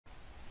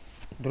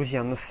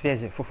Друзья, на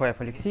связи Фуфаев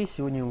Алексей.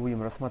 Сегодня мы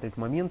будем рассматривать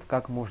момент,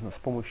 как можно с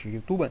помощью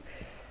YouTube,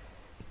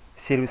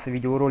 сервиса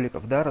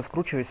видеороликов,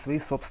 раскручивать свои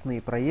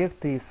собственные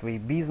проекты, свои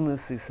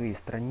бизнесы, свои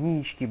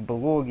странички,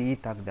 блоги и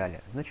так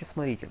далее. Значит,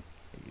 смотрите,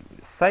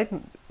 сайт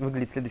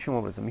выглядит следующим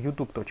образом: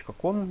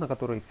 youtube.com, на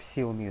который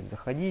все умеют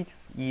заходить.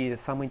 И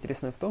самое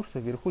интересное в том, что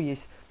вверху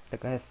есть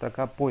такая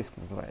строка «Поиск»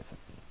 называется,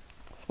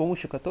 с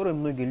помощью которой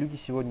многие люди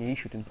сегодня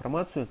ищут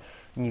информацию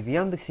не в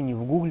Яндексе, не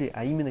в Гугле,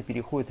 а именно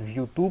переходят в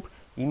YouTube,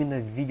 именно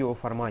в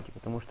видеоформате,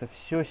 потому что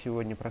все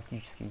сегодня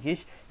практически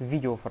есть в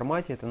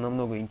видеоформате. Это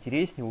намного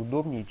интереснее,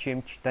 удобнее,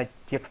 чем читать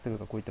текстовый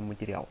какой-то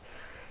материал.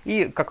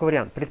 И как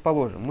вариант,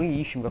 предположим, мы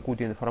ищем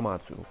какую-то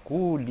информацию.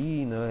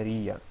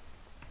 Кулинария.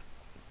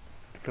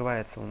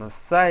 Открываются у нас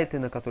сайты,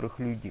 на которых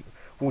люди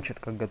учат,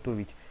 как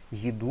готовить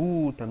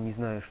еду, там не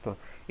знаю что,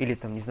 или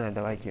там, не знаю,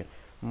 давайте,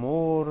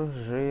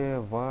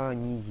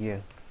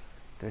 моржевание.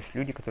 То есть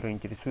люди, которые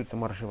интересуются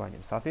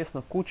моржеванием.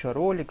 Соответственно, куча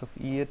роликов,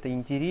 и это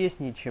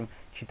интереснее, чем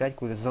читать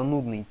какой-то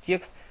занудный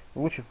текст.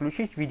 Лучше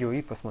включить видео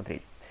и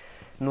посмотреть.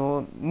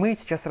 Но мы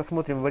сейчас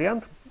рассмотрим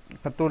вариант,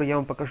 который я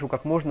вам покажу,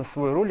 как можно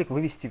свой ролик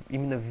вывести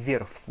именно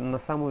вверх, на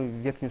самую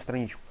верхнюю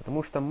страничку.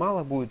 Потому что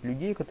мало будет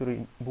людей,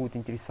 которые будут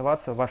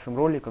интересоваться вашим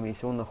роликом,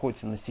 если он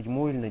находится на 7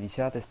 или на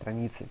 10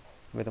 странице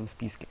в этом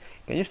списке.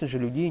 Конечно же,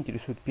 людей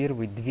интересуют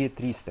первые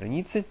 2-3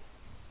 страницы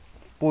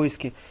в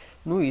поиске.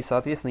 Ну и,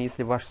 соответственно,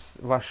 если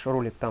ваш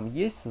ролик там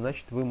есть,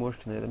 значит вы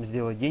можете на этом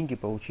сделать деньги,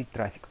 получить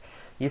трафик.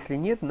 Если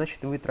нет,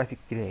 значит вы трафик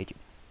теряете.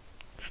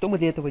 Что мы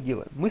для этого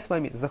делаем? Мы с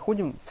вами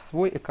заходим в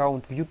свой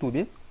аккаунт в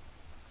YouTube,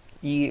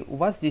 и у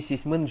вас здесь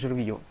есть менеджер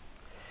видео.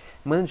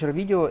 Менеджер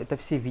видео — это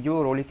все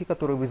видеоролики,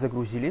 которые вы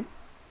загрузили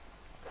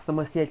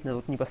самостоятельно.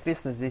 Вот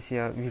непосредственно здесь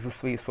я вижу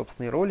свои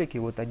собственные ролики.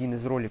 Вот один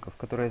из роликов,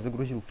 который я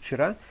загрузил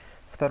вчера,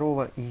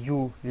 2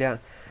 июля.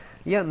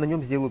 Я на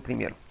нем сделаю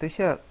пример. То есть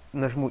я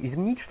нажму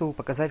 «Изменить», чтобы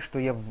показать, что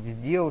я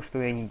сделал, что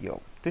я не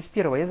делал. То есть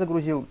первое, я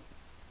загрузил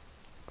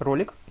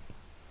ролик.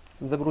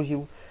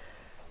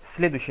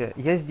 Следующее,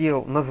 я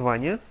сделал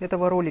название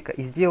этого ролика,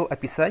 и сделал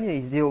описание,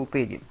 и сделал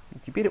теги. И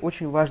теперь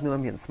очень важный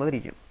момент.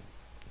 Смотрите,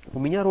 у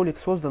меня ролик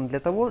создан для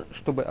того,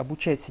 чтобы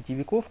обучать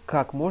сетевиков,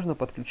 как можно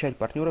подключать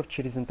партнеров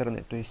через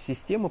интернет. То есть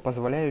система,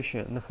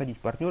 позволяющая находить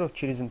партнеров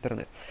через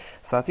интернет.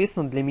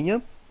 Соответственно, для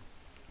меня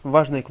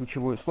важное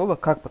ключевое слово,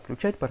 как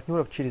подключать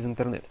партнеров через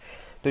интернет.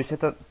 То есть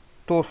это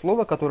то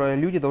слово, которое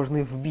люди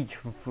должны вбить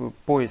в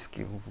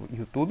поиске в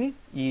YouTube,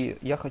 и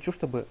я хочу,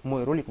 чтобы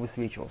мой ролик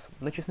высвечивался.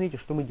 Значит, смотрите,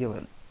 что мы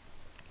делаем.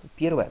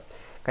 Первое.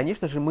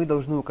 Конечно же, мы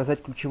должны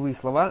указать ключевые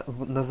слова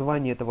в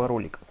названии этого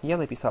ролика. Я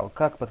написал,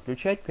 как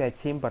подключать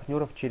 5-7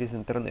 партнеров через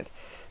интернет.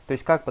 То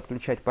есть, как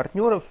подключать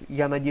партнеров.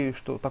 Я надеюсь,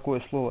 что такое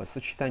слово,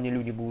 сочетание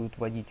люди будут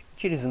вводить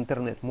через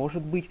интернет,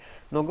 может быть.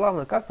 Но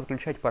главное, как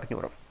подключать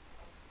партнеров.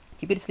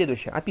 Теперь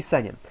следующее.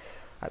 Описание.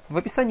 В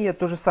описании я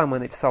то же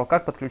самое написал,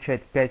 как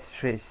подключать 5,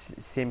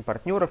 6, 7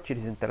 партнеров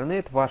через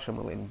интернет, ваш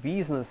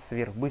MLM-бизнес,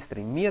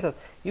 сверхбыстрый метод,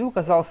 и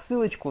указал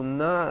ссылочку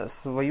на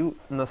свой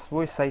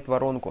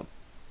сайт-воронку,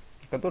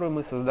 которую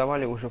мы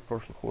создавали уже в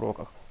прошлых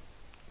уроках.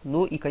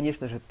 Ну и,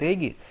 конечно же,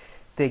 теги,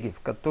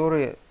 в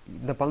которые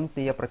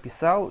дополнительно я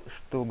прописал,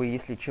 чтобы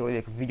если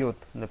человек введет,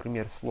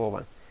 например,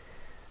 слово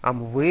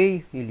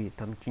Amway или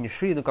там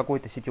Тиньши,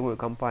 какой-то сетевой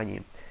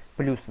компании,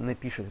 плюс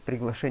напишет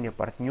приглашение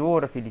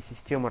партнеров или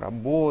система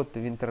работы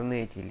в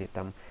интернете, или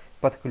там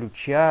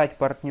подключать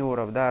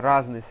партнеров,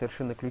 разные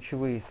совершенно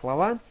ключевые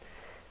слова,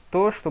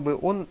 то чтобы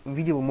он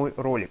видел мой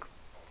ролик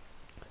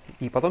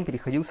и потом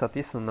переходил,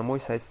 соответственно, на мой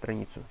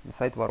сайт-страницу, на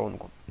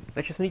сайт-воронку.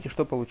 Значит, смотрите,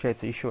 что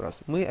получается еще раз.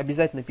 Мы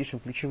обязательно пишем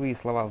ключевые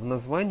слова в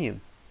названии,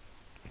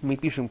 мы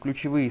пишем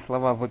ключевые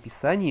слова в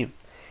описании,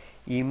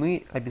 и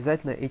мы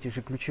обязательно эти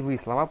же ключевые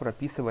слова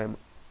прописываем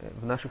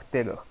в наших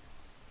тегах.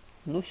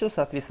 Ну все,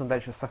 соответственно,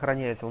 дальше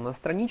сохраняется у нас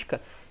страничка,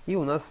 и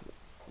у нас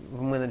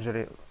в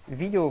менеджере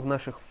видео, в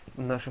наших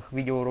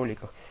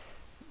видеороликах,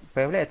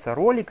 появляется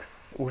ролик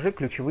с уже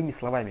ключевыми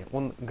словами.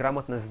 Он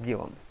грамотно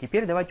сделан.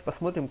 Теперь давайте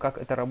посмотрим, как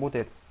это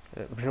работает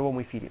в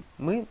живом эфире.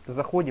 Мы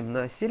заходим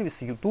на сервис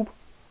YouTube,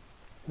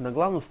 на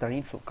главную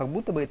страницу, как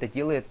будто бы это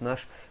делает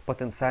наш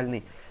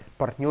потенциальный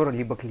партнер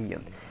либо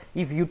клиент.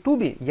 И в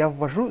YouTube я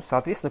ввожу,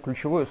 соответственно,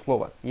 ключевое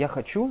слово. Я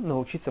хочу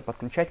научиться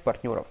подключать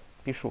партнеров.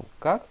 Пишу,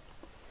 как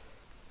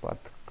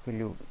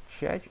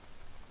подключать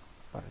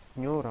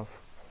партнеров.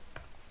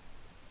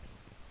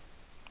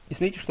 И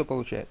смотрите, что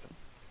получается.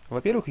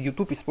 Во-первых,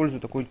 YouTube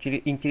использует такой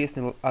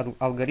интересный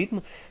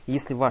алгоритм.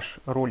 Если ваш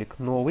ролик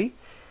новый,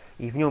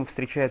 и в нем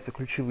встречаются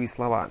ключевые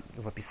слова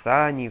в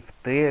описании, в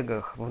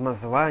тегах, в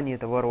названии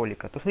этого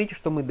ролика, то смотрите,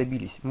 что мы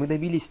добились. Мы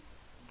добились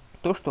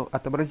то, что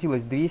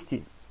отобразилось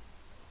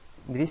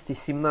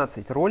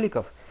 217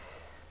 роликов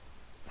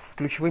с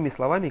ключевыми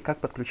словами «Как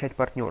подключать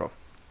партнеров».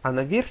 А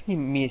на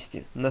верхнем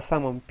месте, на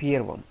самом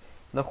первом,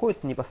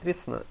 находится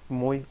непосредственно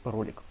мой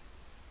ролик.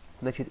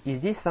 Значит, и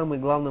здесь самый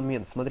главный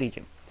момент.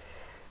 Смотрите.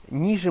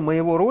 Ниже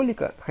моего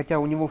ролика, хотя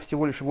у него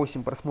всего лишь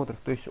 8 просмотров,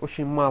 то есть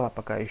очень мало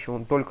пока еще,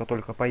 он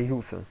только-только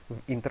появился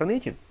в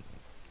интернете,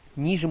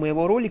 ниже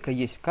моего ролика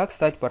есть «Как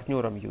стать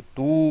партнером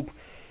YouTube»,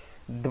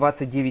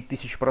 29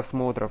 тысяч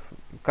просмотров.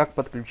 Как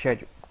подключать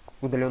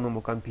к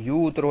удаленному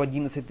компьютеру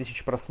 11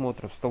 тысяч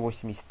просмотров,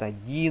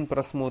 181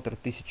 просмотр,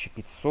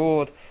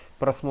 1500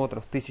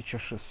 просмотров,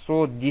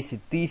 1600,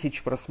 10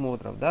 тысяч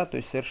просмотров. Да? То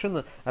есть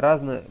совершенно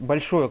разное,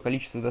 большое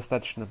количество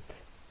достаточно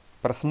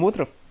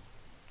просмотров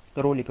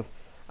роликов.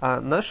 А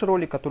наш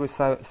ролик, который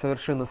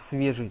совершенно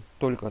свежий,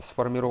 только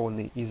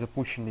сформированный и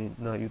запущенный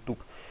на YouTube,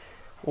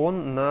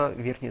 он на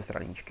верхней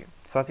страничке.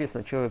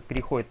 Соответственно, человек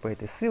переходит по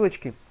этой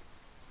ссылочке,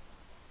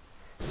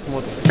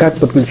 смотрит, как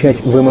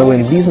подключать в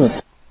MLM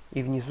бизнес,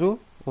 и внизу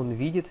он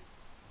видит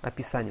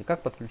описание,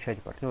 как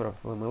подключать партнеров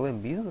в MLM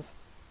бизнес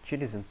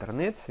через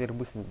интернет,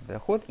 сверхбыстрый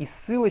доход и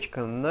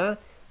ссылочка на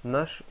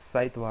наш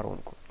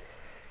сайт-воронку.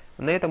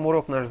 На этом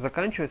урок наш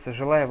заканчивается.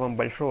 Желаю вам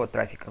большого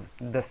трафика.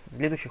 До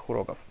следующих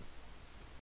уроков.